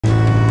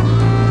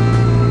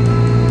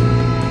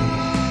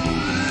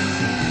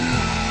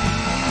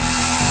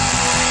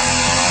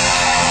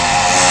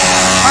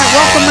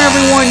Welcome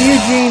everyone,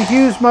 Eugene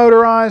Hughes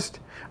Motorized.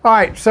 All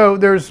right, so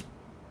there's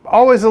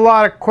always a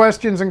lot of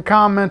questions and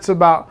comments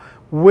about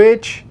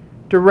which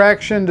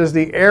direction does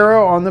the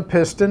arrow on the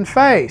piston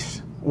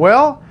face.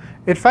 Well,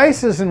 it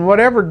faces in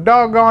whatever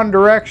doggone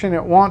direction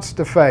it wants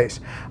to face.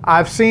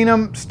 I've seen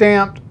them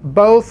stamped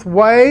both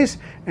ways,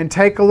 and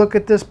take a look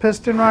at this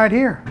piston right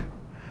here.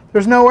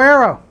 There's no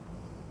arrow.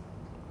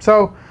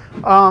 So,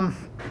 bottom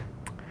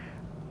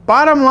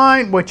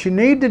line, what you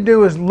need to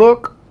do is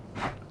look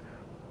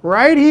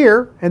right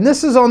here, and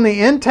this is on the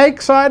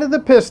intake side of the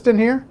piston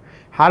here.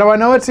 How do I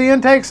know it's the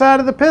intake side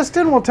of the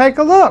piston? We'll take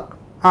a look.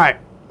 All right,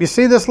 you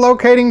see this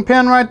locating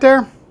pin right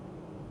there?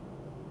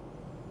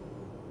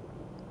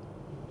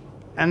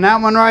 And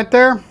that one right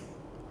there?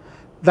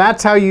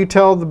 That's how you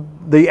tell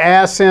the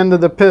ass end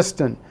of the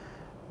piston.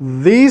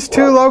 These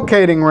two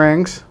locating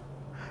rings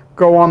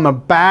go on the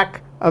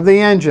back of the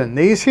engine.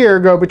 These here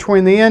go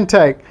between the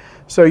intake.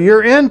 So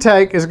your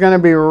intake is going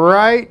to be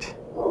right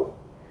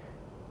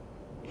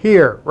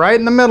here, right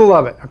in the middle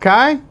of it,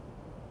 okay?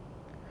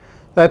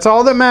 That's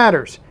all that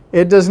matters.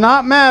 It does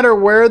not matter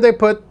where they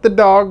put the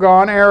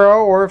doggone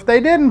arrow or if they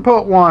didn't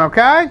put one,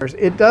 okay?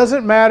 It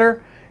doesn't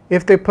matter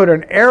if they put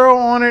an arrow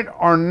on it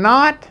or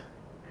not,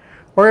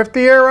 or if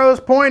the arrow is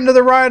pointing to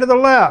the right or the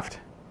left.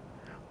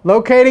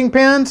 Locating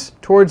pins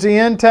towards the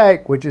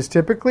intake, which is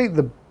typically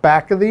the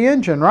back of the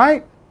engine,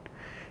 right?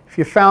 If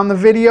you found the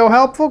video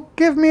helpful,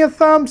 give me a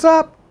thumbs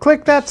up,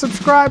 click that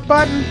subscribe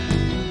button.